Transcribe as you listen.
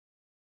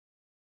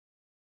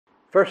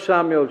1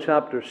 Samuel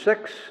chapter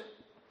 6,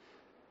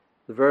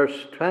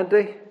 verse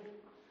 20.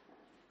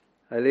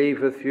 I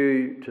leave with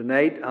you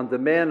tonight. And the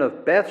men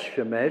of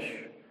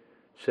Bethshemesh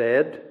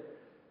said,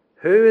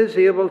 "Who is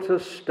able to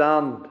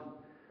stand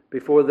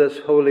before this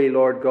holy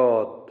Lord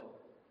God?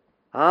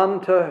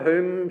 And to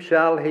whom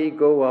shall he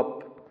go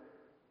up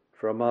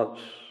from us?"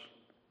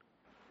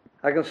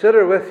 I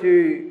consider with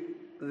you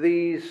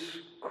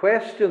these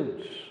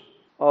questions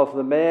of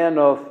the men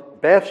of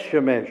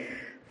Bethshemesh.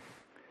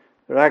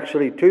 There are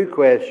actually two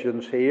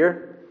questions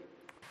here.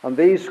 And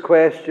these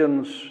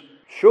questions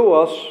show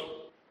us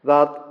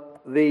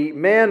that the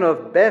men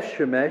of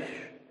Bethshemesh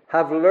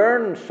have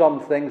learned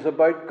some things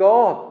about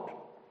God.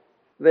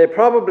 They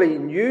probably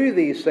knew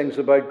these things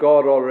about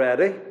God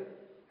already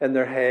in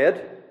their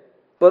head,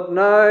 but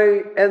now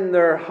in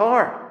their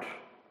heart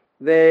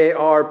they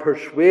are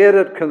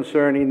persuaded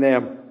concerning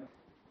them.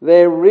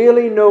 They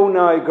really know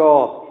now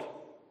God.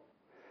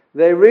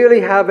 They really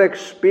have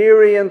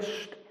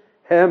experienced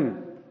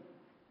Him.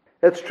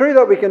 It's true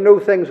that we can know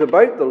things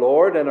about the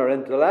Lord in our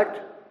intellect,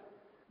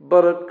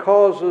 but it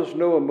causes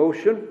no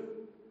emotion.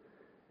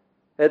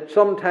 It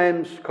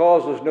sometimes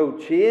causes no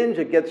change.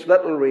 It gets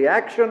little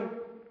reaction.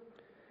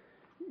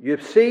 You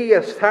see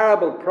His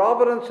terrible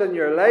providence in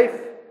your life,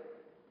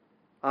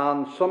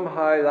 and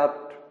somehow that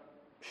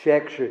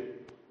shakes you,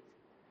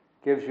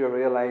 gives you a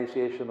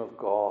realization of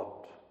God.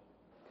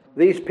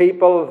 These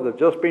people, they've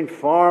just been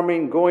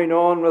farming, going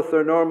on with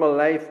their normal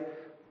life,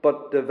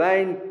 but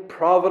divine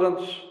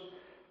providence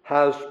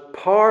has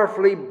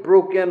powerfully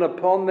broken in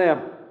upon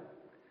them,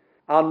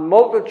 and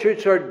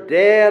multitudes are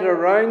dead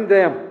around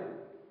them,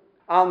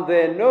 and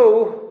they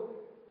know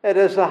it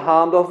is the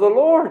hand of the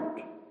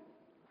Lord.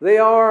 They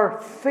are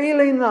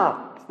feeling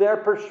that. They're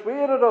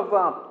persuaded of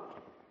that.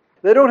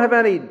 They don't have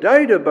any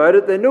doubt about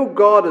it. They know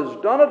God has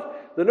done it.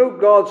 They know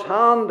God's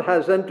hand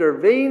has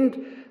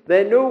intervened.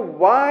 They know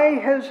why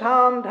His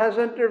hand has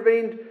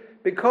intervened,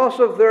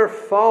 because of their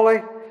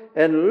folly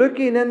in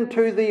looking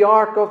into the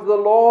ark of the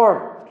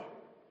Lord.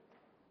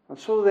 And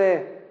so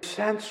they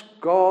sense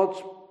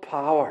God's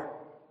power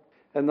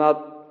in that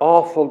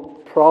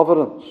awful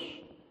providence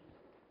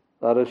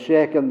that has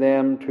shaken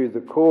them to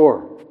the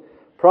core.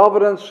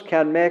 Providence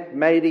can make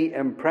mighty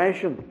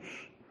impressions,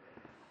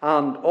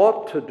 and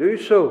ought to do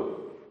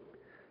so.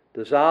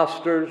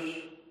 Disasters,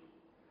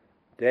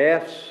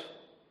 deaths,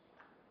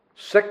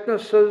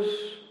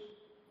 sicknesses,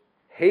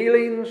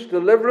 healings,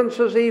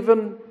 deliverances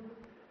even.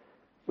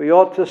 We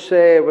ought to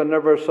say,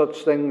 whenever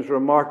such things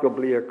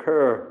remarkably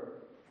occur,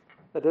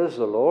 it is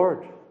the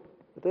Lord.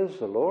 It is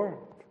the Lord.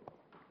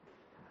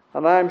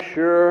 And I'm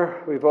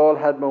sure we've all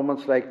had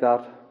moments like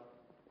that,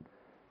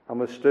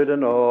 and we stood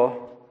in awe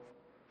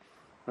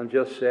and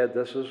just said,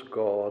 "This is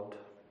God."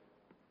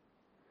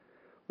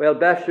 Well,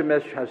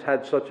 Bethshemesh has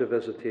had such a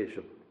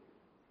visitation.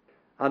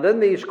 And in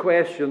these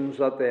questions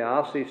that they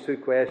ask, these two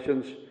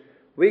questions,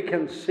 we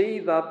can see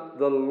that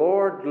the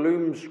Lord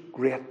looms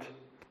great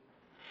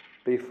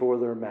before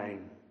their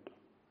mind.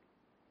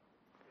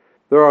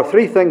 There are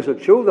three things that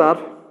show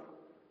that.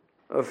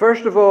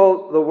 First of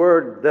all, the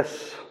word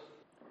 "this."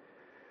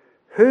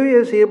 Who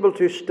is able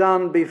to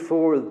stand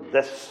before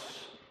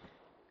this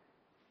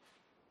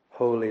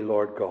holy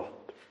Lord God?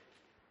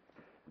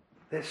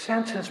 They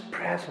sense His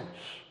presence.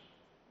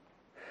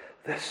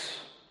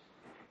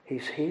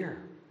 He's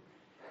here.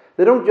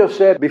 They don't just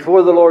say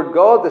before the Lord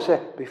God, they say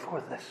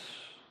before this.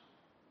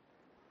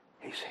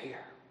 He's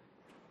here.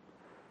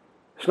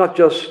 It's not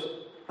just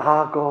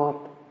a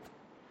God.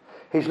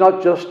 He's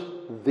not just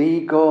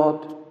the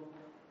God.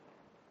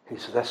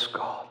 He's this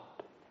God.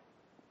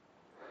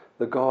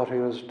 The God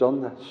who has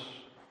done this.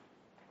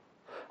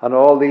 And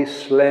all these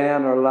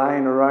slain are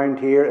lying around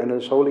here in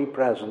His holy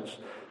presence.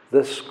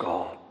 This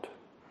God.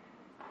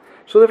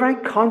 So they're very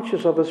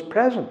conscious of His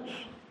presence.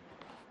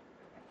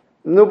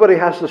 Nobody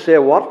has to say,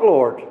 "What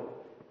Lord?"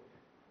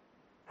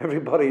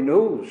 Everybody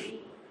knows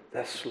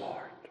this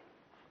Lord.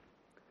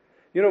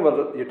 You know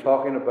what you're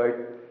talking about,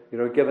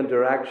 giving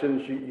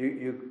directions.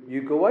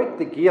 You go out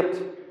the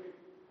gate,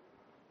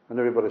 and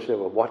everybody say,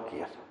 "Well, what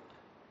gate?"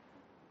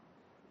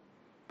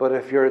 But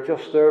if you're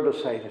just there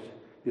beside it,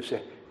 you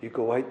say, "You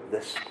go out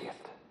this gate.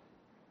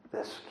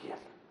 This gate."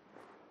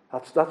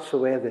 That's the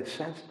way they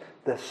sense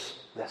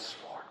this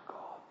Lord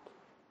God.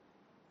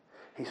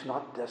 He's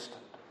not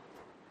distant.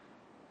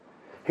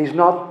 He's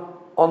not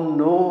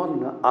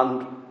unknown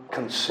and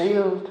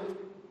concealed.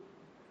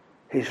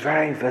 He's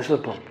very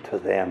visible to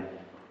them.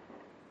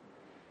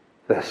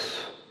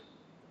 This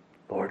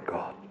Lord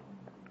God.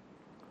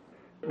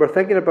 We're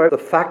thinking about the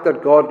fact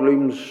that God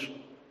looms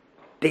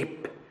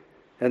deep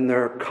in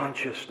their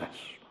consciousness.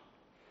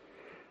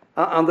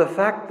 And the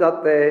fact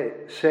that they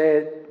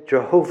say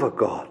Jehovah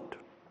God.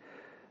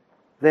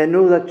 They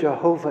know that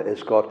Jehovah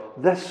is God.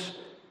 This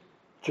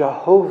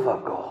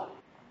Jehovah God.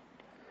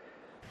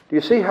 Do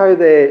you see how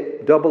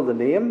they double the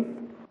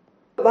name?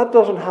 That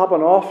doesn't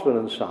happen often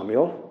in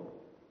Samuel.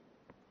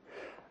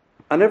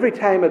 And every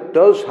time it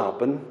does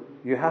happen,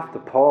 you have to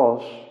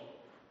pause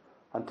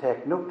and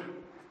take note.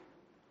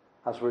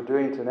 as we're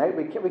doing tonight,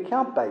 we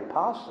can't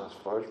bypass this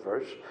first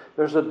verse.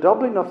 There's a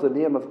doubling of the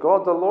name of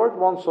God. The Lord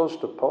wants us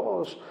to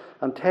pause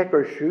and take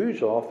our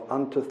shoes off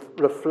and to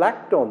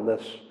reflect on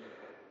this.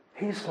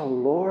 He's the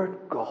Lord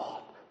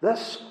God,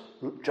 this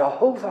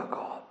Jehovah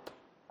God.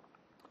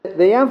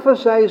 They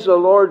emphasize the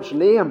Lord's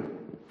name,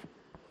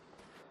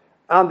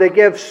 and they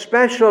give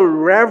special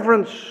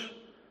reverence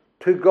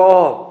to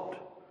God,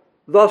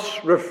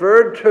 thus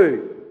referred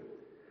to.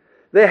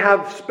 They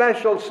have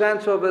special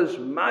sense of His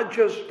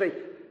majesty.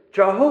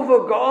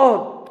 Jehovah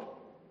God.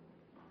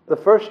 The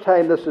first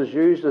time this is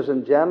used is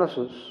in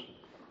Genesis,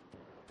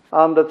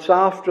 and it's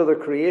after the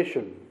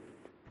creation.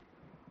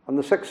 And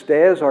the 6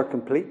 days are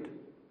complete,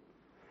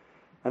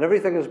 and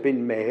everything has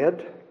been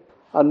made.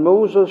 And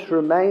Moses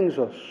reminds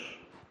us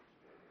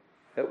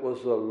it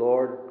was the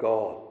Lord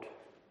God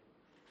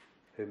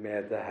who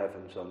made the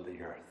heavens and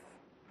the earth.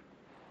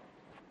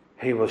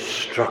 He was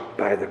struck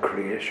by the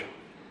creation.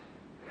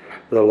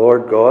 The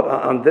Lord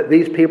God, and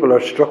these people are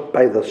struck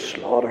by the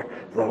slaughter.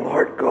 The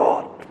Lord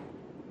God.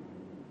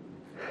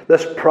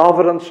 This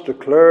providence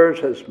declares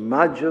His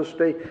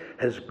majesty,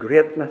 His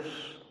greatness.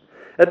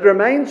 It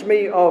reminds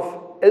me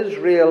of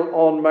Israel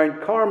on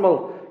Mount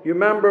Carmel. You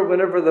remember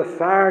whenever the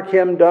fire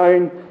came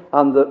down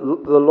and the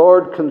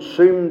Lord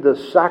consumed the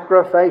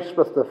sacrifice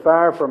with the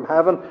fire from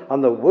heaven,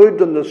 and the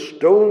wood and the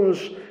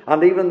stones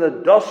and even the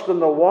dust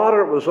and the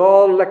water, it was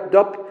all licked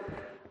up.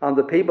 And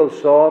the people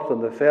saw it,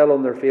 and they fell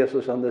on their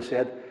faces, and they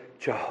said,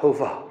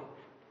 Jehovah,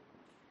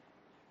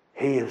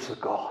 He is the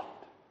God.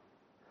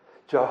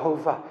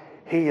 Jehovah,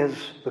 He is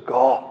the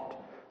God.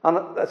 And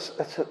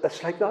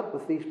it's like that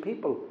with these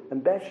people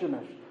in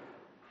Beth-Shemesh.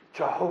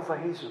 Jehovah,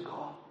 He's the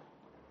God.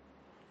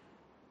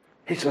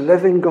 He's the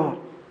living God.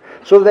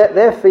 So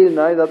they feel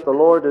now that the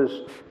Lord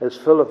is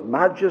full of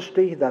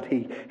majesty, that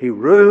He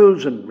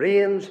rules and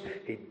reigns,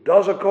 He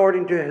does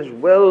according to His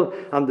will,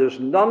 and there's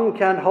none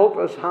can hold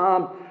His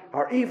hand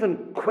or even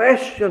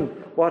question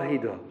what He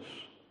does.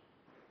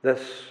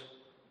 This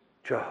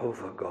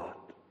Jehovah God.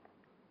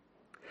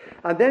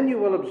 And then you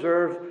will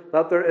observe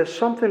that there is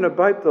something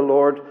about the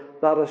Lord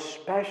that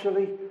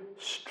especially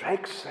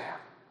strikes them.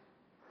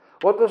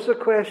 What does the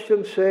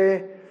question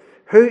say?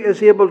 Who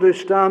is able to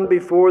stand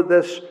before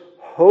this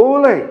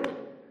holy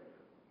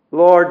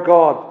Lord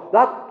God?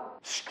 That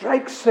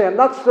strikes them.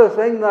 That's the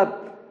thing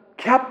that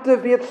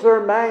captivates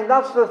their mind.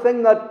 That's the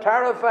thing that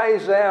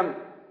terrifies them.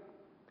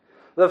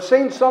 They've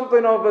seen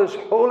something of His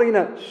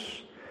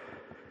holiness.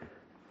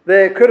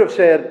 They could have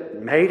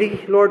said,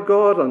 mighty Lord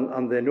God,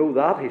 and they know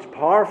that. He's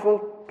powerful,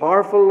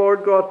 powerful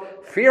Lord God,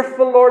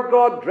 fearful Lord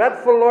God,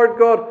 dreadful Lord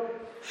God,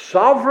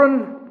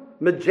 sovereign,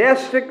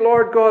 majestic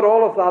Lord God.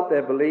 All of that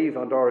they believe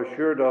and are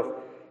assured of.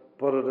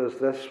 But it is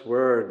this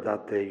word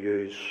that they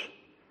use.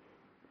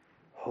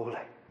 Holy.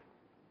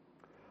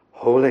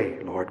 Holy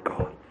Lord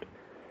God.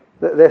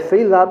 They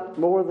feel that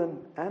more than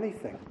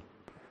anything,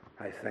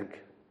 I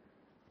think,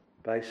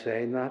 by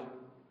saying that.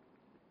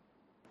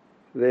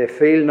 They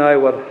feel now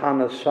what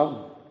Hannah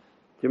sung.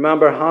 You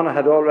remember Hannah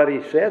had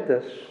already said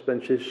this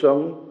when she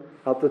sung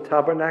at the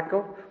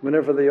tabernacle,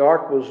 whenever the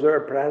ark was there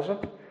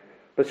present.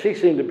 But she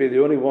seemed to be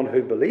the only one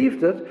who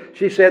believed it.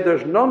 She said,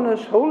 there's none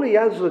as holy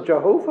as the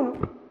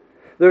Jehovah.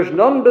 There's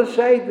none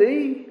beside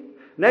Thee.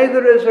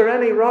 Neither is there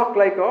any rock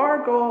like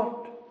our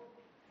God.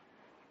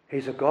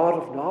 He's a God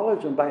of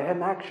knowledge, and by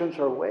Him actions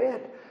are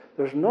weighed.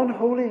 There's none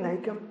holy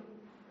like Him.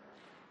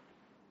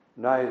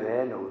 Now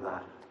they know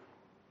that.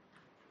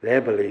 They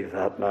believe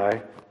that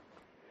now.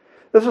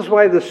 This is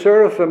why the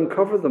seraphim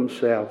cover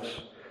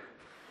themselves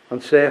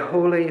and say,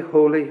 Holy,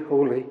 holy,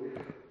 holy,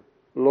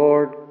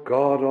 Lord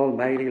God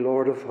Almighty,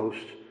 Lord of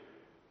hosts.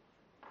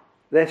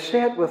 They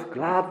say it with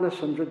gladness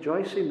and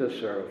rejoicing, the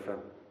seraphim.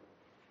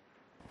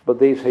 But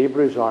these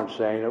Hebrews aren't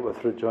saying it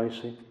with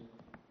rejoicing.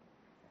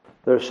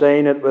 They're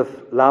saying it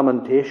with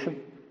lamentation.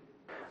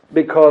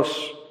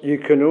 Because you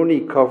can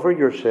only cover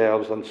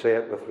yourselves and say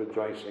it with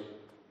rejoicing.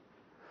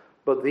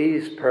 But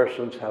these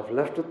persons have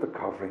lifted the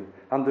covering,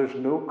 and there's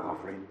no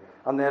covering.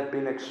 And they have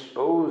been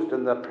exposed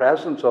in the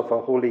presence of a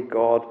holy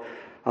God.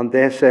 And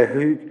they say,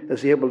 who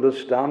is able to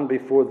stand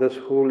before this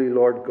holy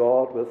Lord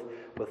God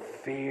with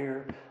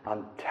fear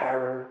and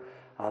terror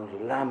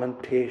and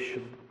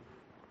lamentation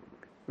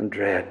and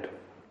dread?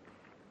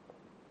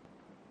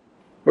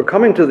 We're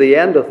coming to the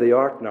end of the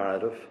ark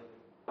narrative.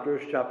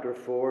 Chapter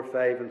 4,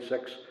 5 and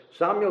 6.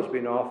 Samuel's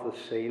been off the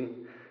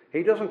scene.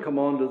 He doesn't come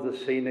onto the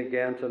scene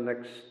again to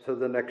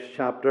the next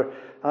chapter.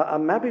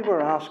 And maybe we're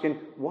asking,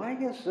 why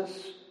is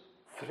this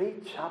 3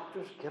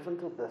 chapters given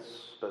to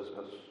this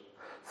business?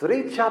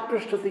 3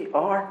 chapters to the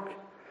ark.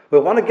 We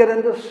want to get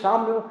into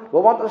Samuel.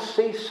 We want to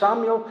see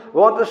Samuel.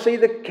 We want to see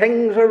the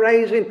kings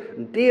arising,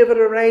 and David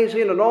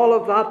arising, and all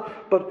of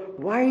that. But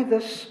why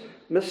this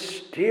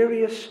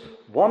mysterious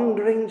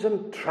wanderings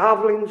and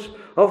travellings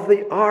of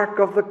the Ark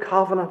of the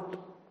Covenant?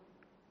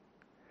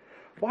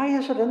 Why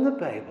is it in the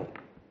Bible?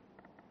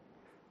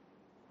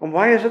 And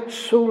why is it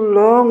so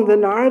long, the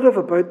narrative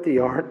about the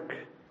Ark?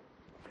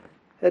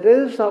 It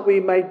is that we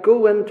might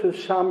go into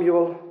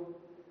Samuel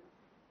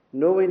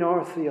knowing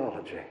our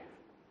theology.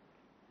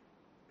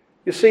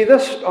 You see,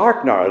 this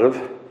ark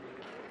narrative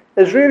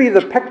is really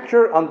the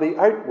picture and the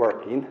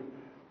outworking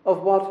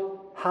of what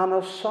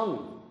Hannah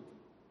sung.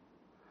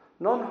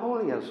 None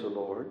holy as the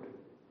Lord.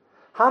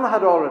 Hannah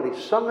had already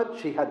sung it,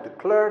 she had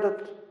declared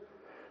it,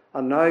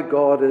 and now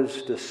God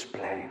is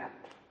displaying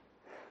it.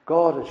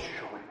 God is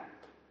showing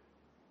it.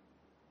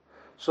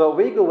 So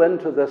we go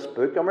into this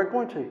book and we're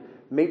going to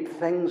meet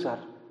things that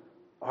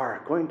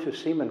are going to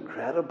seem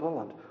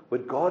incredible. And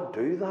would God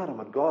do that? And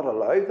would God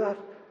allow that?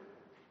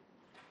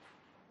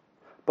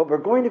 But we're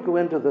going to go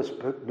into this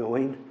book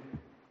knowing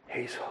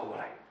He's holy.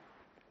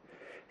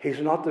 He's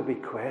not to be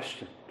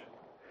questioned.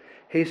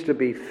 He's to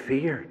be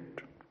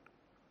feared.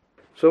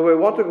 So we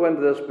want to go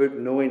into this book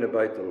knowing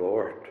about the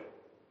Lord.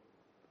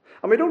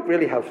 And we don't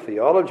really have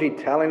theology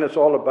telling us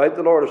all about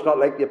the Lord. It's not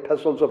like the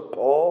epistles of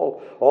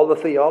Paul, all the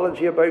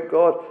theology about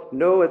God.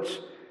 No, it's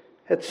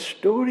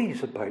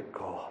stories about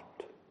God.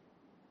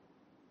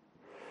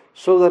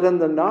 So that in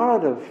the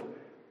narrative,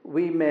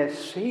 we may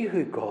see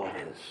who God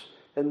is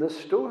in the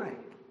story.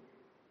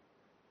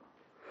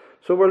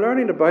 So we're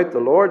learning about the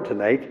Lord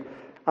tonight,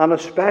 and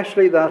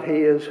especially that He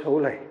is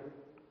holy.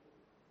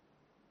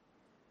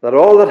 That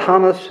all that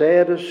Hannah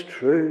said is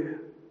true.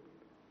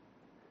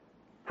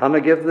 Hannah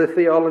gave the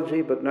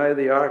theology, but now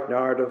the ark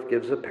narrative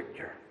gives a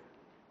picture.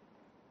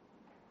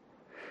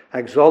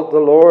 Exalt the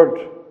Lord,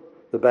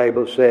 the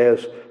Bible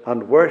says,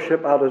 and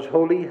worship at His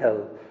holy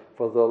hill,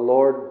 for the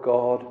Lord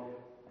God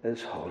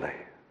is holy.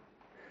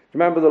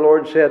 Remember the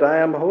Lord said, I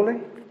am holy,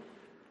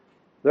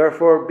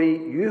 therefore be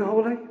you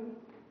holy.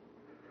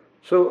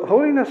 So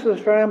holiness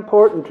is very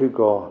important to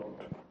God,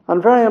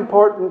 and very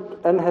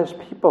important in His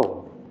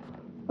people,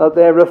 that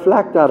they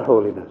reflect that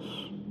holiness.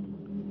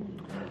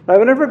 Now,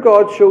 whenever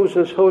God shows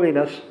His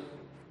holiness,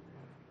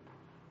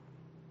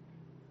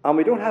 and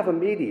we don't have a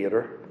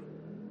mediator,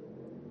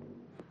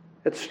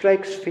 it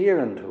strikes fear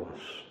into us.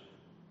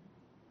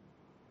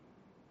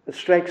 It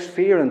strikes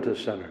fear into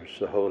sinners,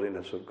 the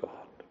holiness of God.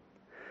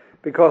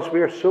 Because we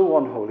are so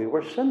unholy,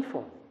 we're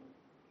sinful.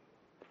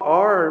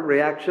 Our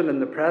reaction in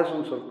the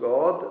presence of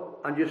God,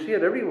 and you see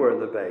it everywhere in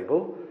the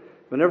Bible,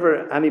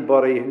 whenever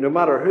anybody, no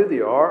matter who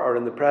they are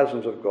in the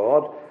presence of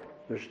God,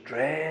 there's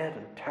dread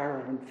and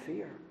terror and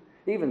fear.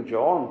 Even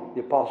John,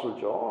 the Apostle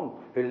John,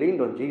 who leaned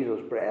on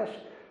Jesus' breast,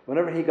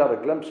 whenever he got a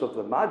glimpse of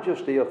the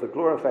majesty of the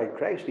glorified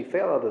Christ, he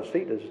fell at His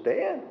feet as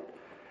dead.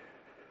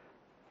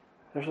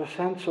 There's a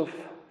sense of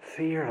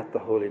fear at the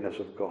holiness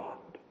of God.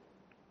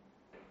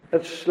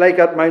 It's like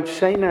at Mount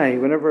Sinai,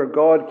 whenever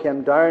God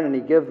came down and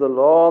He gave the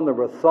law, and there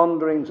were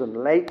thunderings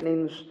and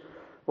lightnings.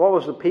 What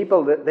was the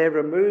people that they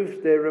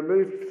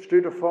removed,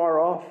 stood afar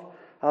off,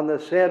 and they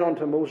said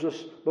unto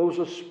Moses,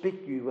 Moses,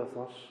 speak you with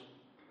us.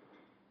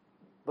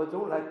 But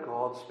don't let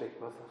God speak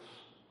with us.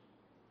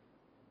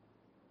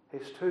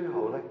 He's too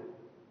holy.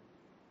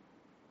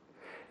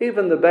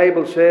 Even the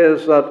Bible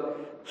says that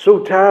so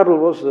terrible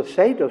was the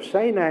sight of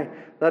Sinai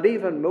that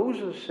even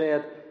Moses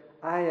said,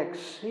 I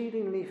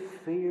exceedingly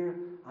fear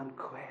and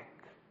quake.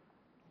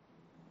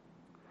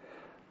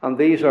 And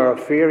these are a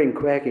fearing,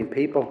 quaking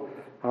people,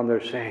 and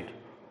they're saying,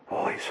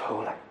 oh, He's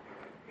holy.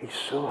 He's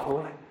so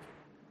holy.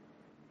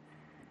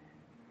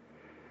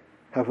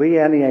 Have we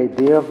any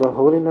idea of the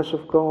holiness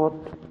of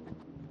God?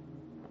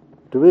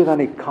 Do we have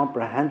any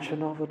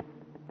comprehension of it?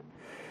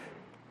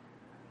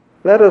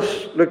 Let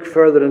us look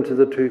further into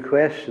the two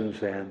questions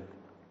then.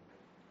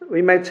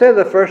 We might say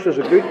the first is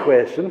a good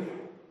question.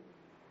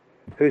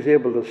 Who's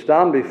able to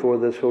stand before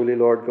this holy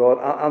Lord God?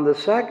 And the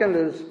second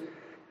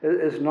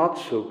is not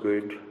so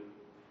good.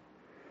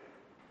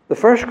 The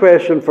first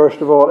question,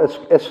 first of all,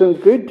 it's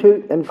good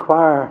to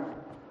inquire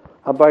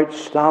about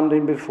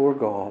standing before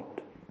God.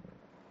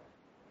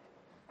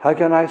 How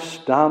can I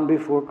stand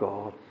before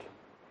God?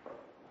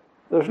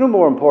 There's no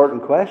more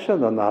important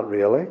question than that,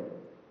 really.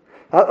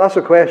 That's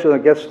a question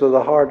that gets to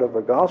the heart of the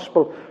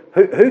gospel.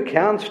 Who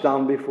can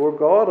stand before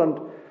God, and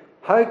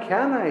how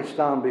can I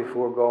stand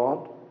before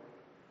God?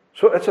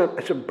 So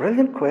it's a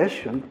brilliant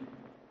question.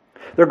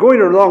 They're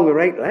going along the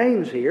right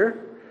lines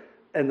here.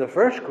 In the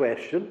first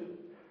question,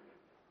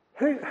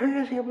 who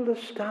is able to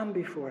stand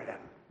before Him?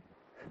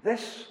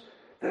 This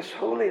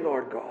holy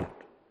Lord God.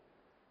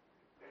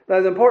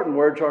 Now, the important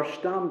words are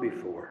stand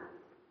before.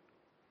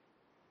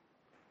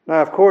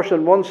 Now, of course,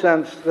 in one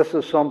sense, this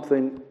is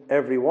something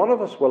every one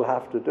of us will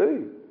have to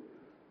do.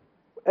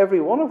 Every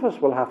one of us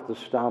will have to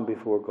stand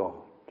before God.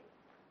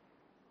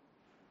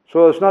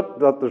 So it's not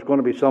that there's going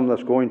to be some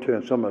that's going to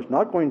and some that's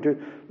not going to.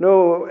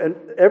 No, and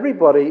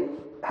everybody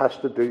has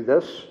to do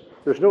this.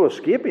 There's no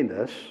escaping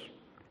this.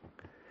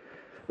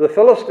 The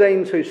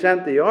Philistines who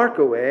sent the ark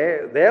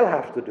away, they'll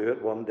have to do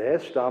it one day,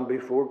 stand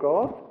before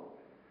God.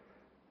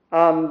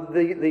 And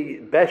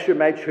the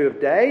Beshamites who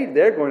have died,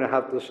 they're going to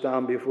have to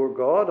stand before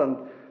God. And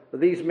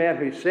these men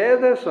who say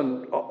this,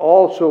 and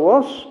also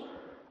us,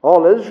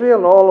 all Israel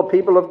and all the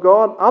people of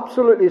God,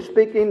 absolutely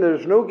speaking,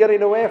 there's no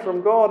getting away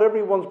from God.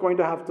 Everyone's going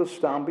to have to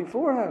stand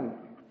before Him.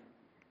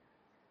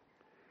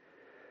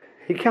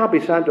 He can't be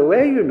sent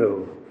away, you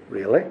know,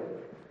 really.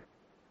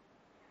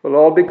 We'll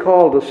all be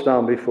called to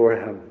stand before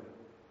Him.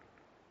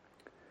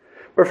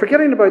 We're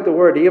forgetting about the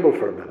word able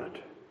for a minute.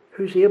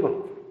 Who's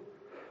able?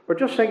 We're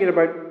just thinking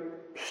about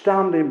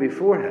standing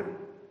before him.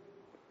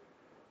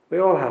 We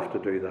all have to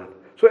do that.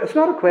 So it's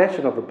not a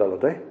question of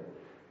ability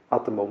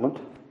at the moment.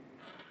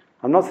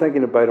 I'm not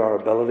thinking about our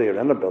ability or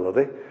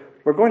inability.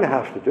 We're going to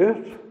have to do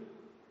it.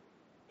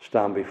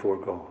 Stand before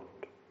God.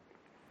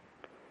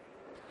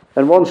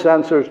 In one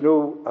sense, there's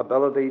no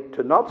ability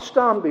to not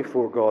stand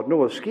before God,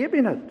 no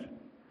escaping it.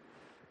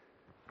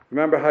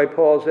 Remember how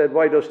Paul said,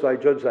 why dost thou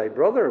judge thy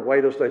brother? Why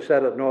dost thou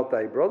set at naught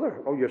thy brother?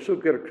 Oh, you're so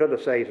good at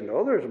criticising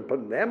others and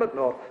putting them at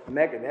naught, and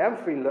making them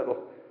feel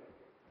little.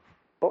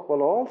 But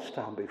we'll all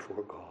stand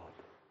before God.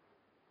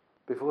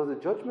 Before the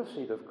judgment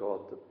seat of God,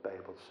 the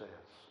Bible says.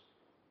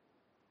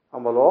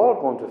 And we're all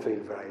going to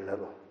feel very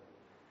little.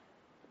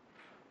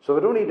 So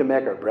we don't need to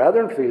make our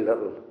brethren feel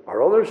little,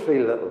 or others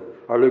feel little,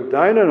 or look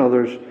down on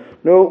others.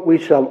 No, we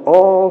shall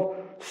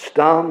all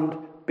stand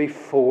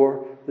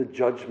before the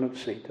judgment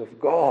seat of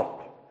God.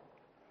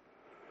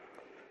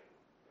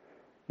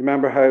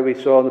 Remember how we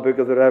saw in the book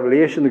of the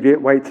Revelation, the great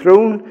white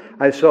throne?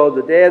 I saw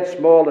the dead,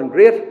 small and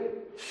great,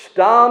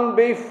 stand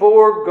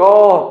before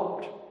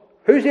God.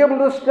 Who's able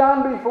to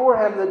stand before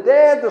him? The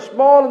dead, the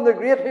small and the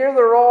great, here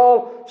they're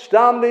all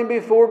standing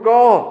before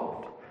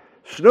God.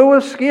 There's no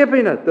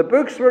escaping it. The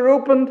books were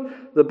opened,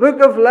 the book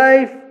of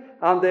life,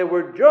 and they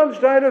were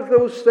judged out of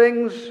those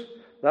things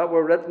that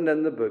were written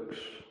in the books.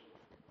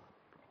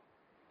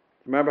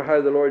 Remember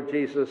how the Lord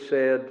Jesus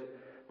said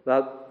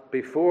that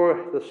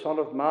before the Son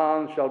of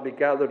Man shall be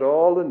gathered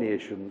all the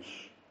nations,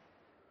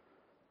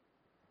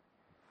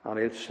 and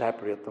he'll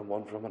separate them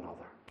one from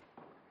another.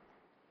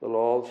 They'll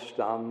all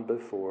stand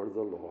before the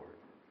Lord.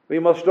 We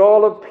must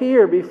all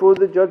appear before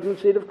the judgment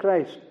seat of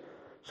Christ.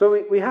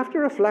 So we have to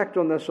reflect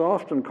on this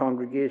often,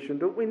 congregation.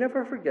 Don't we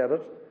never forget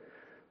it.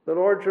 The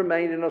Lord's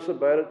reminding us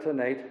about it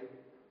tonight.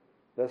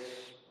 This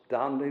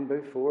standing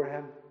before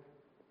him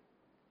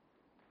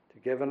to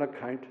give an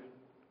account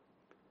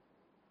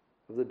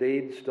of the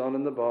deeds done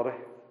in the body.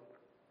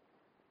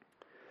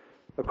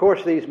 Of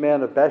course, these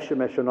men of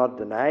Beth-Shemesh are not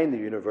denying the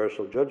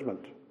universal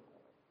judgment.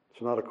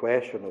 It's not a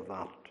question of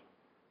that.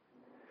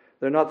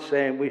 They're not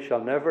saying we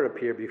shall never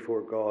appear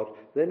before God.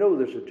 They know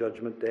there's a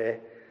judgment day.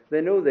 They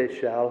know they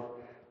shall.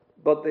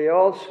 But they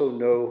also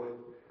know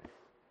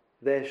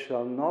they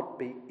shall not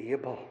be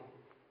able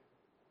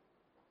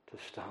to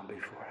stand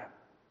before him.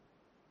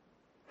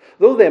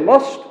 Though they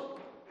must,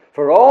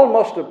 for all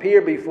must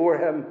appear before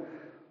him,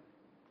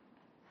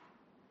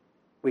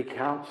 we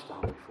can't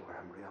stand before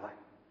him, really.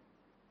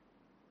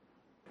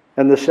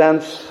 In the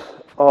sense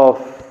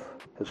of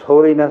his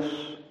holiness,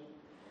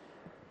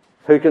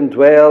 who can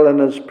dwell in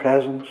his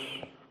presence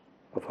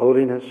of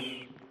holiness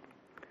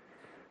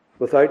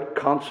without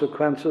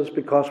consequences,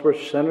 because we're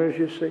sinners,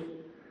 you see.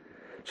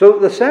 So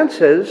the sense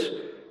is,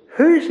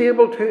 who's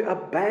able to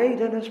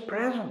abide in his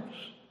presence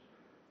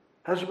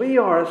as we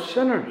are, as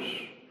sinners,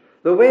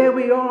 the way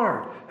we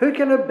are? Who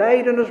can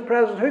abide in his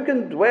presence? Who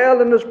can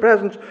dwell in his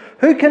presence?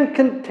 Who can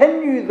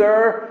continue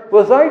there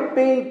without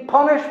being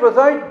punished,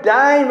 without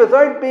dying,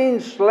 without being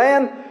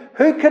slain?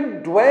 Who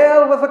can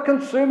dwell with a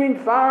consuming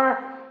fire?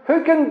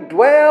 Who can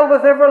dwell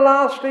with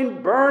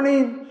everlasting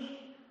burnings?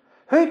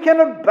 Who can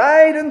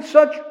abide in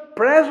such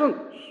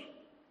presence?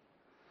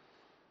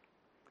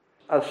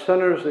 As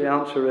sinners, the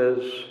answer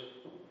is,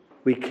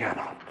 we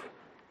cannot.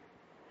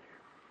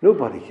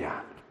 Nobody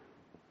can.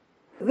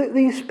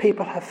 These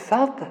people have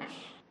felt this.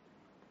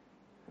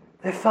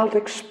 They felt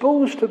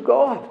exposed to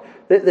God.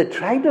 They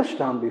tried to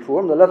stand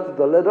before him. They lifted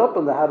the lid up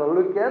and they had a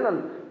look in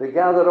and they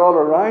gathered all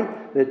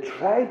around. They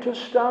tried to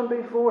stand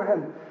before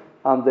him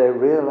and they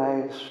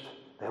realized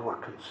they were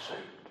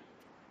consumed.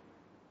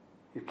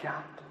 You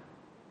can't.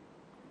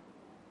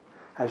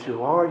 As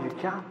you are, you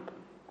can't.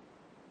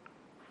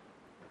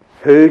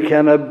 Who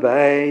can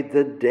abide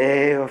the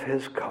day of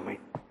his coming?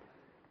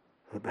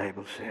 The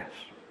Bible says.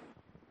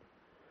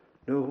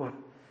 No one.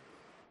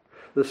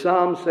 The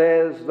Psalm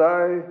says,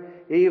 thou,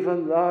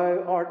 even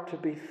thou art to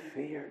be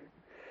feared.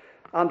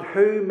 And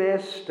who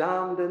may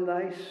stand in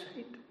thy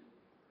sight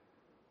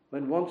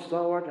when once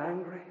thou art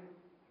angry?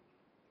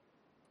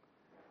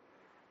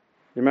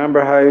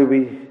 Remember how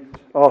we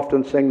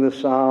often sing the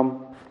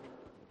psalm,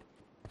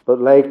 but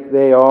like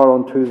they are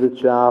unto the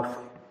chaff,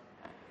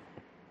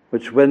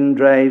 which wind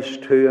drives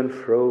to and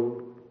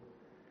fro.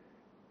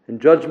 In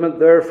judgment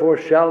therefore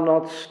shall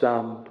not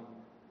stand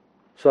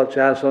such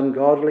as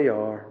ungodly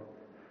are,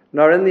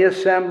 nor in the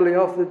assembly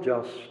of the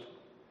just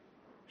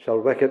shall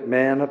wicked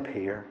men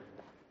appear.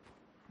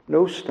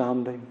 No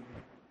standing.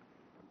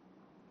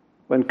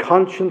 When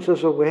conscience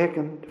is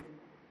awakened,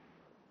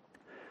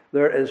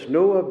 there is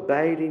no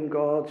abiding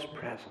God's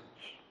presence.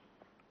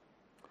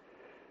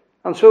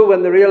 And so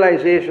when the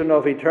realization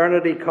of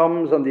eternity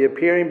comes and the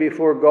appearing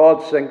before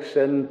God sinks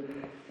in,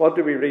 what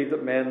do we read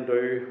that men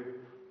do?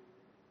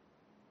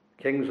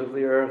 Kings of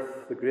the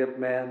earth, the great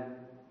men,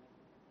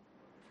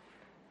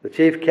 the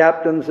chief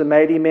captains, the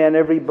mighty men,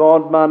 every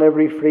bondman,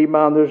 every free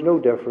man, there's no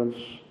difference.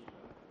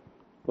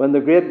 When the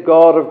great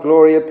God of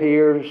glory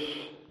appears,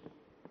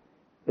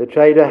 They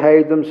try to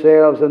hide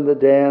themselves in the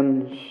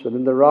dens and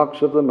in the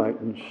rocks of the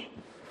mountains.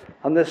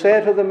 And they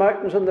say to the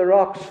mountains and the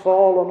rocks,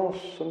 fall on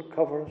us and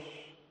cover us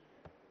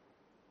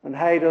and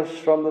hide us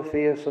from the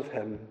face of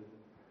him.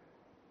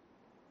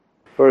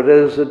 For it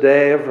is the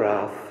day of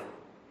wrath.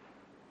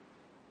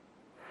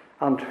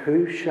 And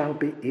who shall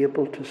be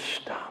able to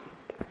stand?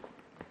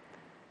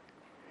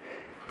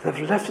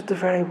 They've lifted the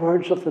very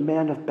words of the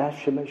men of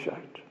Beth-Shemesh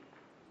out.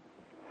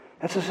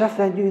 It's as if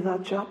they knew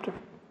that chapter.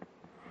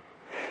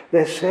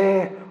 They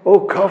say,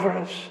 oh, cover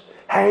us,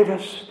 hide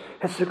us.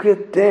 It's the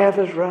great day of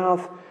his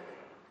wrath.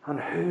 And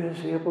who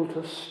is able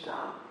to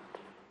stand?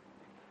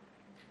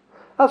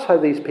 That's how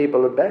these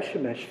people of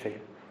Beth-Shemesh feel.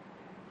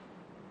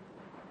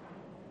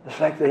 It's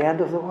like the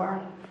end of the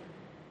world.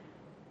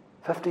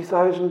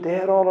 50,000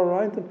 dead all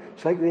around them.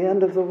 It's like the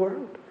end of the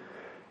world.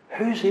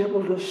 Who's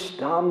able to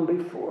stand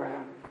before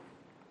him?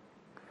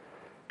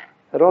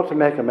 It ought to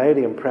make a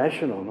mighty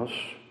impression on us.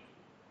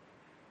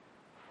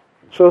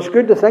 So it's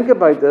good to think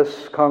about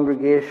this,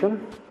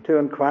 congregation, to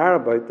inquire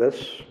about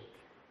this,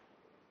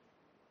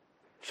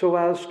 so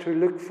as to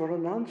look for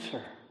an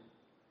answer.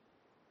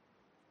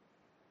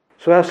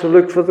 So as to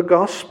look for the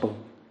gospel.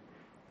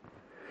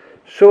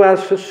 So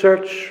as to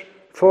search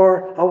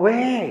for a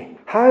way,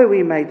 how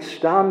we might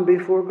stand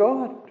before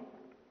God.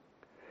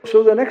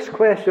 So the next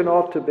question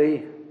ought to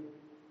be,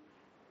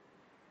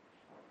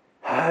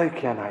 how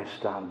can I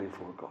stand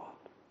before God?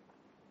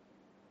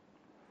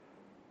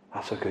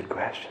 That's a good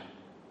question.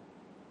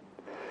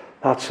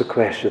 That's the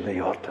question they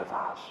ought to have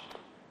asked.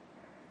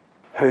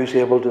 Who's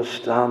able to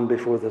stand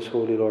before this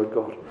holy Lord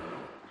God?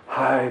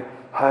 How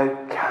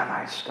can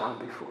I stand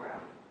before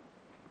him?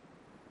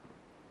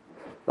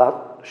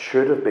 That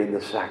should have been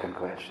the second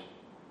question.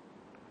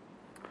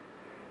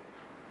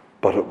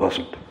 But it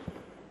wasn't.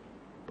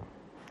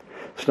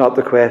 It's not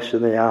the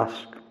question they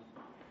asked.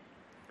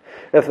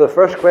 If the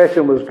first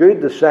question was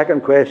good, the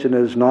second question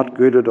is not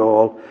good at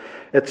all.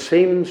 It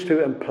seems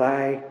to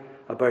imply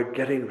about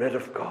getting rid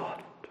of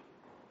God.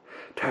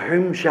 To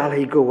whom shall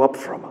he go up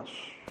from us?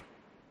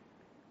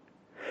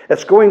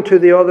 It's going to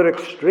the other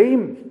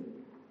extreme.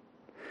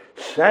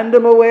 Send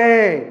him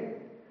away.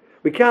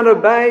 We can't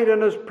abide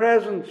in his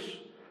presence,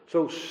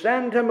 so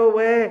send him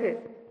away.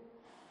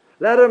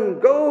 Let him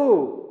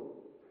go.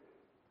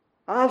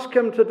 Ask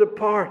him to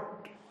depart.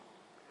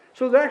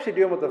 So they're actually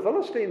doing what the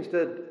Philistines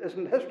did.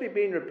 Isn't history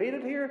being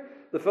repeated here?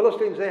 The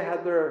Philistines, they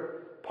had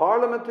their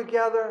parliament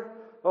together.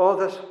 Oh,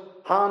 this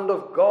hand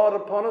of God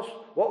upon us.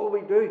 What will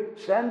we do?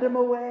 Send him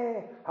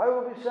away. How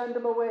will we send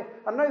him away?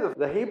 And now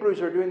the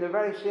Hebrews are doing the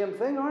very same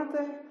thing, aren't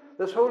they?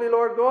 This holy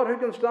Lord God, who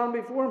can stand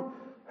before him?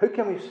 Who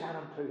can we send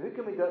him to? Who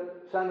can we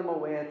send him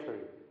away to?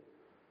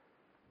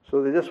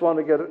 So they just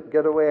want to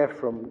get away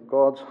from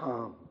God's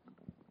hand.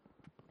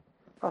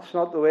 That's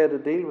not the way to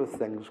deal with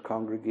things,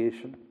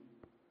 congregation.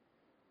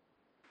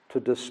 To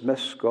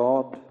dismiss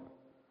God,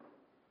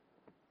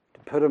 to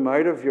put him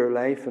out of your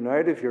life and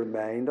out of your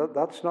mind,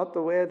 that's not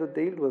the way to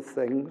deal with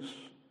things.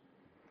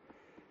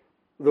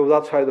 Though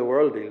that's how the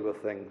world deals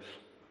with things,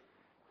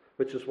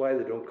 which is why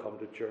they don't come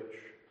to church.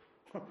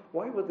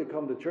 Why would they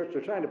come to church?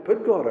 They're trying to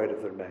put God out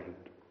of their mind.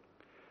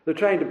 They're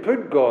trying to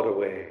put God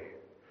away.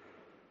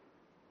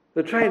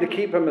 They're trying to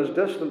keep him as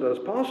distant as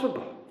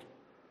possible.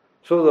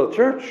 So the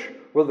church,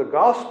 where the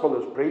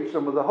gospel is preached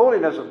and where the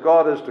holiness of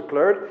God is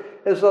declared,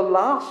 is the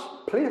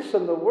last place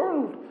in the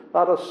world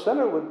that a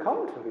sinner would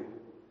come to.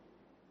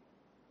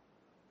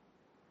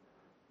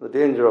 The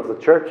danger of the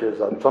church is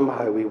that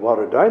somehow we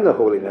water down the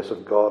holiness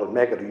of God and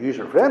make it a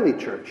user-friendly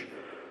church,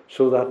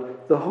 so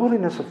that the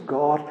holiness of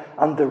God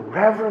and the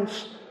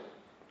reverence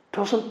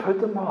doesn't put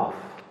them off.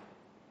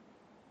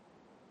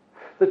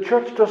 The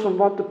church doesn't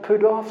want to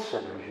put off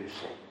sinners, you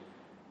see.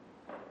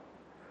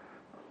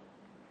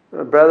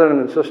 Brethren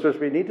and sisters,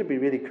 we need to be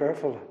really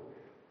careful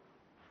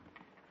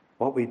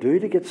what we do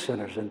to get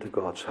sinners into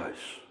God's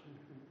house.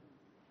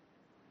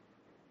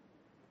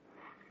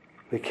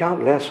 We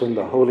can't lessen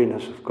the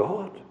holiness of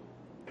God,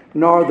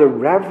 nor the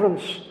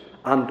reverence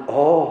and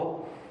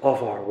awe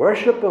of our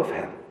worship of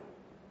him.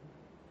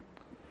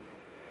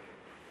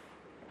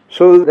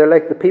 So they're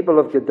like the people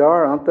of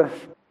Gadara, aren't they?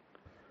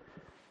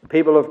 The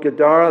people of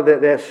Gadara,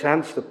 they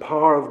sense the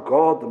power of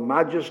God, the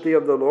majesty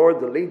of the Lord,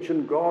 the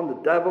legion gone,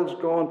 the devil's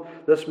gone,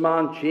 this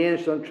man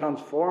changed and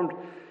transformed.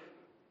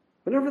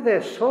 Whenever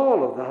they saw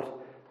all of that,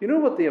 you know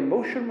what the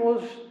emotion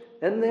was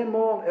in them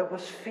all? It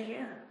was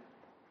fear.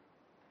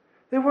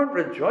 They weren't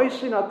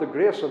rejoicing at the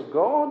grace of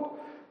God.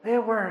 They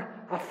were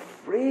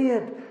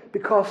afraid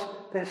because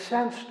they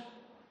sensed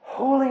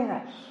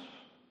holiness.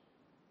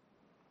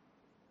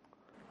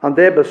 And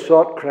they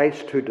besought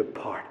Christ to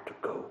depart, to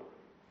go.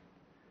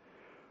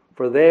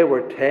 For they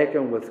were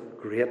taken with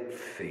great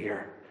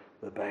fear,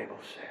 the Bible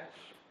says.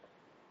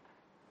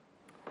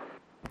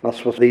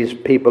 That's what these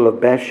people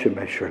of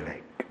Beth-Shemesh are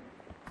like.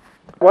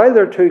 While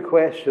there are two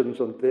questions,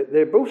 and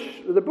they're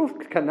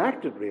both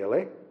connected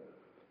really,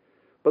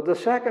 but the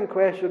second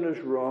question is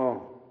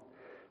wrong.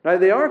 Now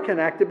they are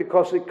connected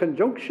because the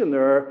conjunction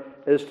there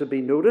is to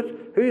be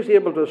noted. Who is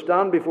able to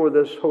stand before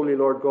this holy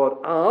Lord God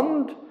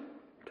and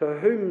To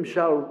whom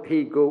shall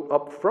he go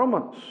up from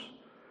us?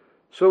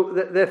 So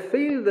they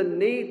feel the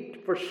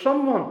need for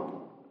someone.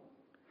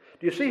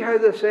 Do you see how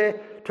they say,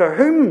 to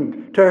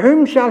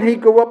whom shall he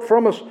go up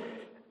from us?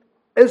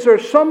 Is there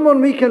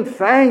someone we can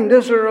find?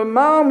 Is there a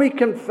man we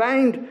can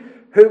find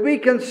who we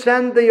can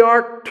send the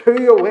ark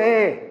to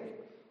away?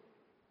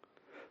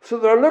 So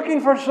they're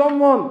looking for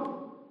someone.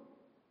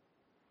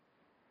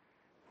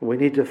 We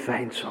need to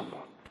find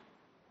someone.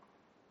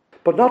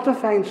 But not to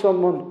find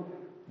someone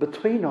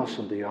between us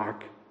and the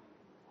ark,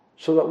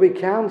 so that we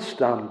can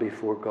stand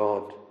before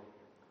God.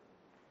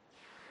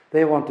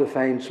 They want to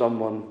find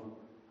someone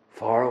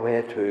far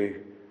away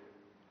too,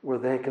 where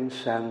they can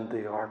send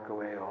the ark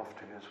away off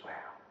to as well.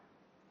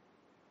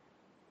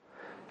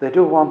 They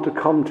don't want to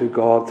come to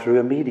God through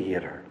a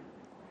mediator.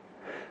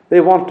 They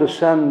want to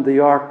send the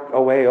ark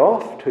away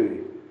off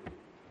to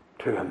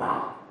a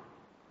man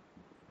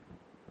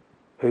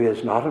who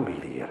is not a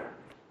mediator.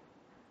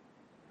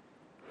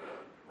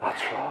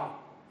 That's wrong.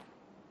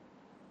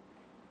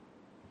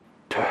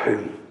 To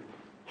whom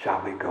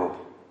shall we go?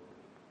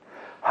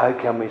 How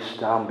can we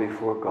stand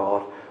before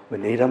God? We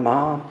need a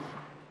man.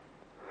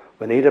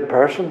 We need a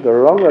person.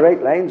 They're along the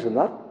right lines in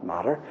that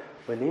matter.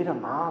 We need a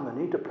man.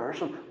 We need a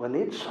person. We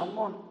need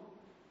someone.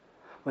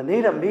 We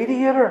need a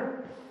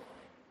mediator.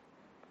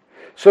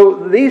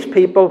 So these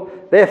people,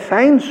 they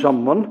find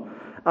someone,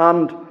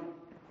 and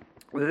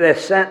they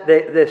send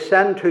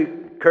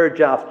to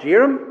Kirjath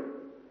Jearim,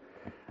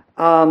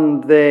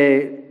 and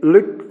they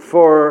look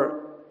for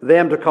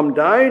them to come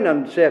down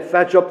and say,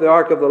 fetch up the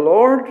ark of the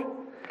Lord.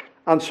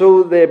 And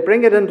so they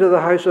bring it into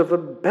the house of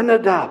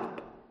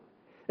Abinadab,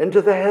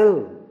 into the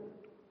hill,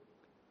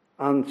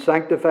 and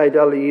sanctified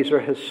Eliezer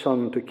his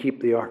son to keep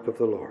the ark of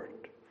the Lord.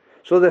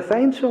 So they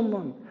find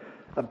someone,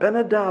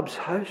 Abinadab's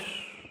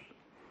house,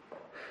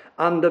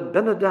 and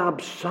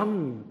Abinadab's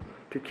son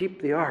to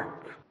keep the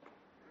ark.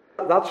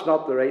 That's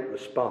not the right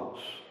response.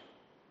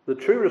 The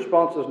true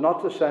response is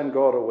not to send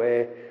God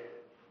away,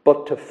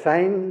 but to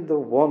find the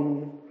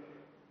one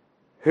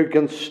who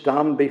can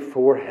stand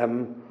before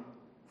him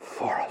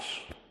for us.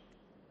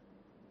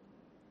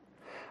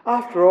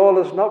 After all,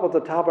 is not what the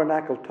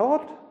tabernacle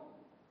taught?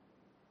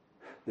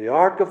 The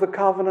Ark of the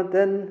Covenant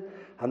in,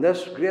 and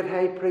this great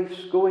high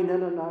priest going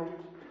in and out.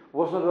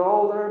 Wasn't it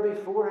all there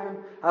before him?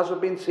 As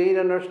we've been seeing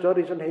in our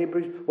studies in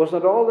Hebrews,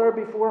 wasn't it all there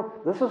before him?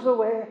 This is the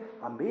way,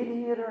 a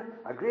mediator,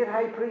 a great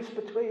high priest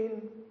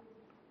between.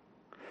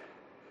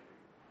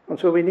 And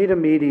so we need a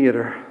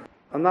mediator.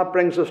 And that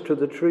brings us to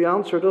the true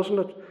answer, doesn't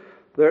it?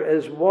 There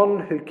is one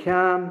who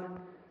can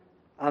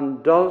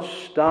and does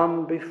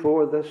stand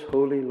before this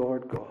holy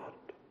Lord God.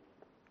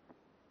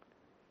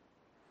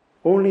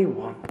 Only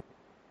one.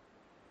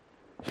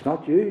 It's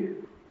not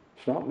you.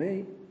 It's not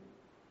me.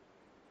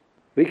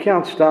 We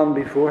can't stand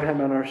before him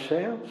in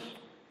ourselves.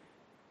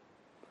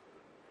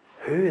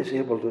 Who is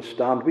able to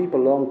stand? We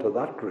belong to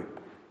that group.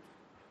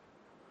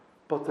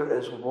 But there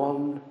is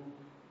one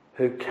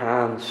who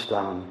can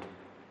stand,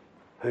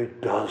 who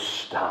does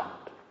stand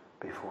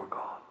before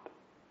God.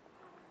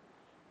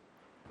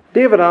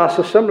 David asked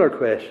a similar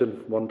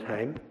question one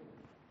time.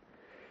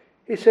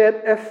 He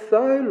said, if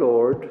thou,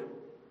 Lord,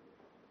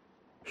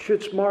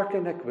 shouldst mark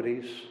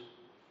iniquities,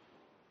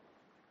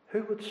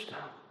 who would stand?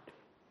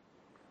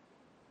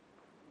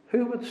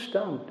 Who would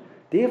stand?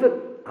 David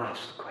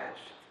asked the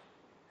question.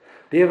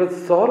 David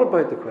thought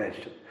about the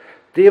question.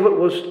 David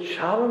was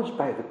challenged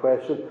by the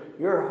question,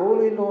 you're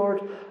holy,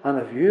 Lord, and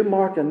if you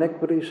mark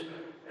iniquities,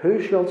 who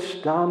shall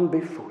stand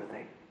before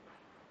thee?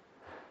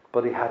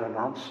 But he had an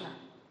answer.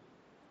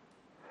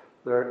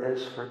 There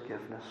is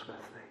forgiveness with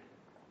thee.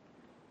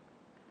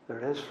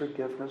 There is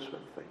forgiveness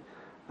with thee,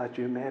 that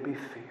you may be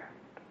feared.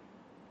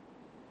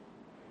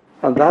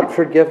 And that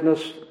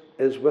forgiveness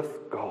is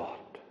with God,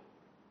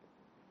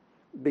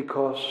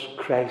 because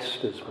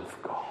Christ is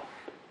with God.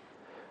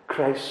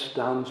 Christ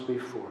stands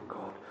before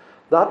God.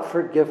 That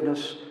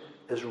forgiveness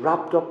is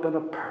wrapped up in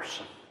a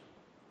person.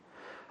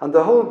 And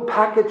the whole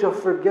package of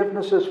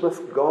forgiveness is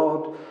with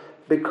God,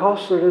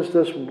 because there is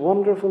this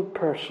wonderful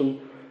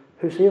person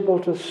who's able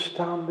to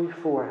stand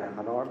before him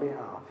on our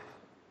behalf.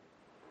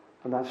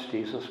 And that's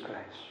Jesus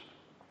Christ.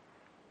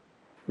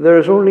 There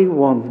is only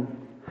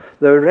one,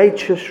 the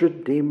righteous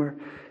Redeemer.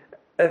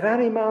 If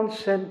any man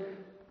sin,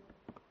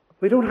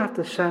 we don't have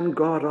to send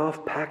God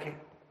off packing.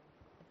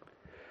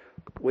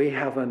 We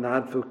have an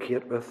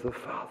advocate with the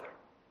Father.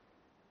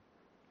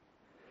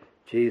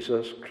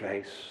 Jesus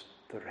Christ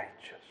the righteous.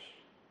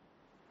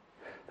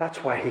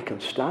 That's why he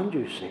can stand,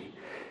 you see.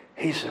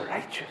 He's the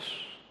righteous.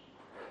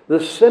 The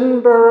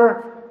sin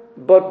bearer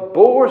but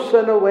bore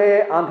sin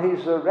away, and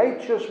he's the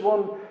righteous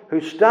one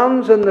who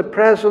stands in the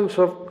presence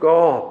of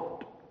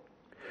God.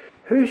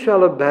 Who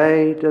shall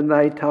abide in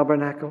thy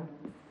tabernacle?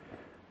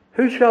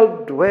 Who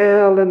shall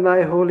dwell in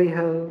thy holy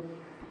hill?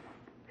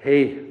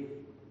 He.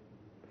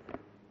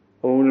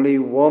 Only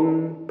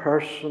one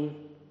person.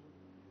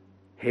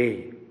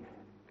 He.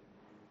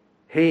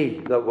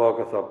 He that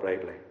walketh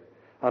uprightly,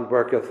 and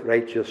worketh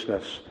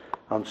righteousness,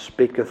 and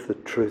speaketh the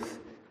truth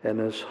in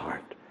his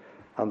heart.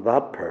 And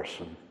that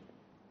person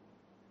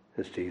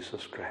is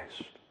Jesus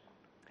Christ.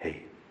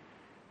 He.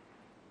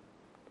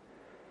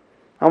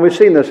 And we've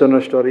seen this in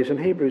our studies in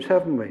Hebrews,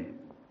 haven't we?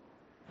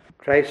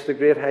 Christ, the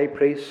great high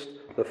priest,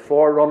 the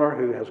forerunner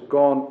who has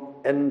gone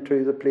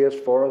into the place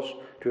for us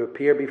to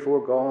appear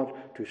before God,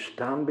 to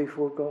stand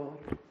before God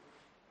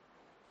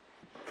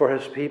for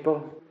his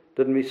people.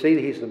 Didn't we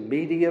see he's the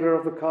mediator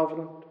of the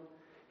covenant?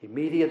 He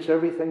mediates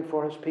everything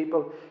for his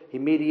people. He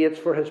mediates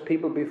for his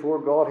people before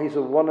God. He's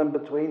the one in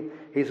between.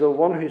 He's the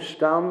one who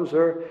stands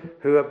there,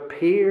 who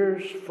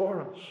appears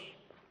for us.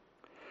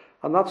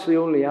 And that's the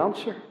only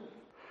answer.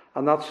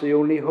 And that's the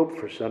only hope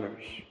for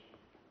sinners.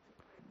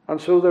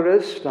 And so there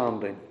is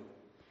standing.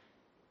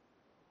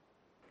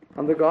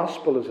 And the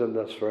gospel is in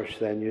this verse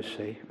then, you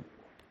see.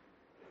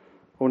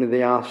 Only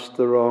they asked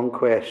the wrong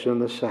question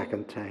the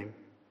second time.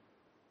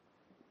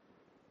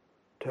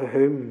 To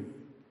whom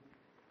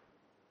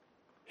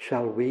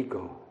shall we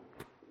go?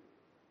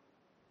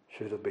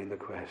 Should have been the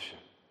question.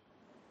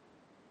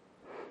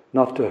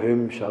 Not to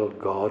whom shall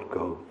God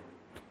go?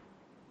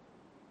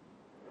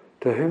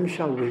 To whom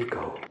shall we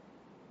go?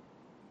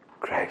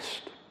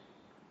 Christ.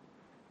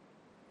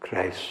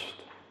 Christ.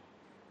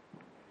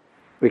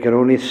 We can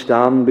only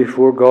stand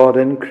before God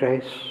in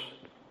Christ.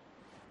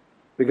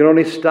 We can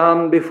only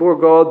stand before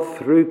God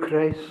through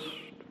Christ.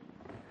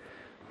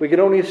 We can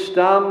only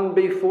stand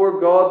before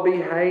God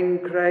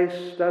behind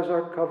Christ as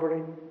our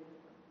covering.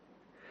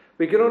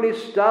 We can only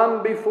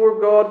stand before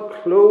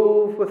God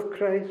clothed with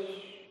Christ.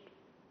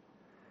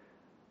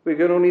 We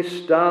can only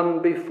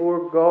stand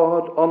before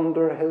God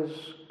under his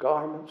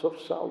garments of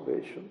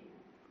salvation,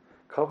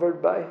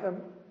 covered by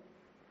him.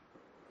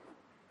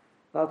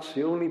 That's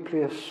the only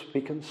place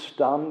we can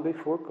stand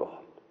before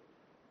God,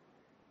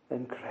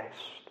 in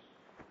Christ.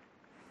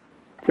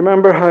 Do you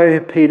remember how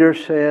Peter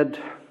said,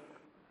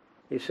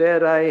 he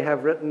said, I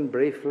have written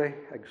briefly,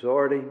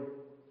 exhorting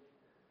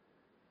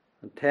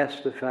and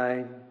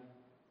testifying,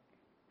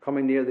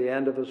 coming near the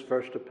end of his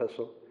first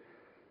epistle.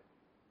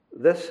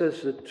 This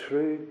is the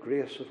true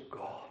grace of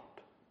God,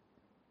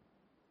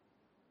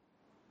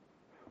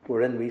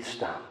 wherein we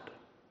stand.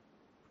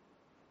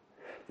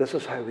 This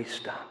is how we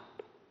stand,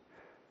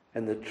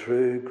 in the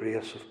true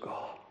grace of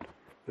God.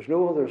 There's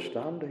no other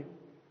standing,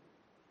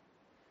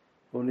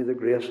 only the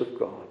grace of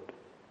God.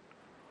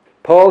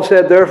 Paul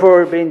said,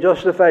 therefore, being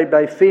justified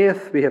by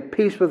faith, we have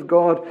peace with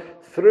God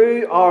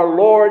through our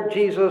Lord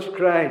Jesus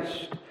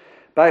Christ,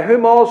 by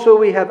whom also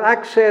we have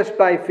access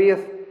by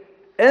faith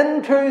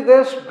into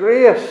this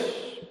grace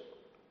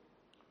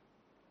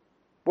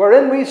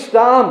wherein we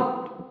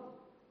stand.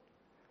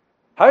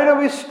 How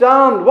do we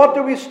stand? What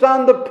do we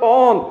stand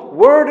upon?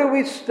 Where do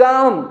we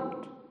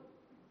stand?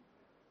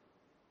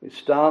 We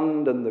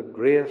stand in the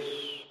grace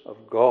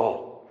of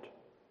God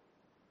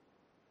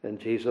in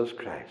Jesus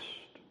Christ.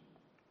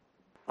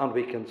 And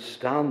we can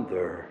stand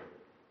there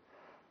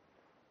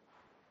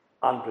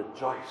and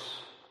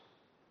rejoice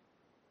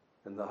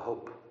in the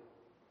hope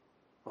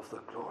of the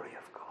glory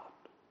of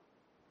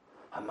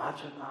God.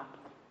 Imagine that.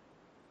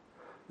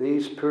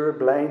 These poor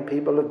blind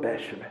people of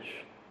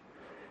Bethshemesh,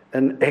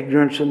 in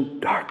ignorance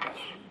and darkness.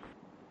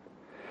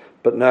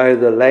 But now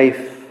the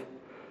life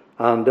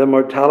and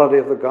immortality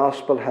of the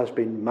gospel has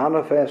been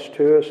manifest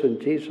to us in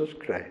Jesus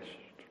Christ.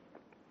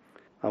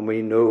 And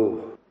we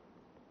know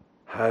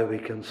how we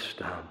can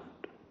stand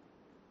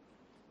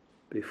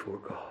before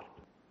God.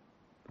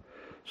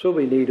 So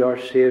we need our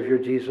Saviour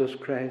Jesus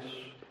Christ.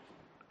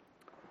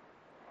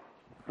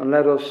 And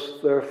let us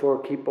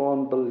therefore keep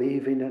on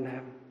believing in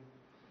him.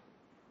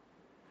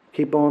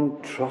 Keep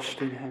on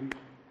trusting him.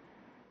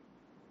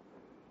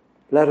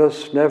 Let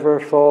us never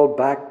fall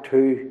back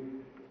to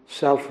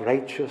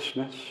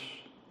self-righteousness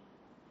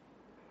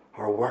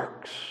or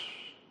works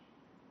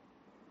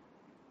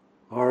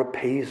or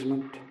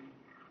appeasement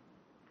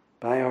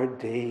by our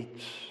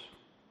deeds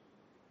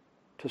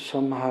to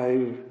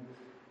somehow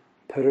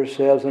put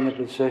ourselves in a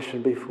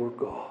position before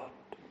God.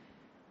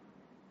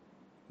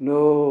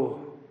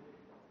 No,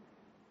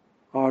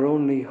 our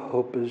only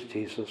hope is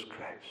Jesus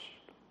Christ.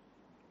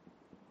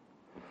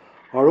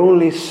 Our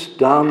only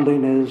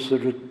standing is the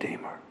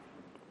Redeemer.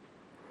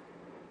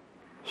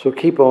 So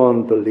keep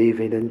on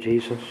believing in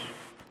Jesus.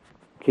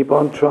 Keep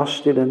on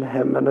trusting in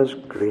him and his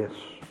grace.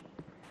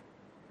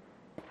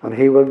 And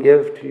he will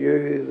give to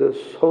you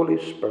this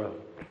Holy Spirit.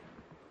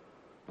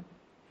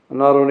 And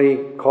not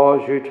only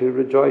cause you to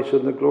rejoice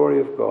in the glory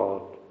of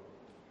God,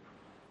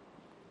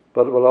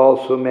 but it will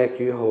also make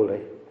you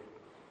holy,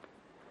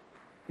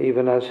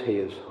 even as he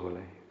is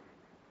holy.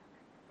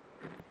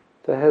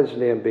 To his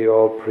name be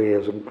all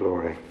praise and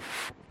glory.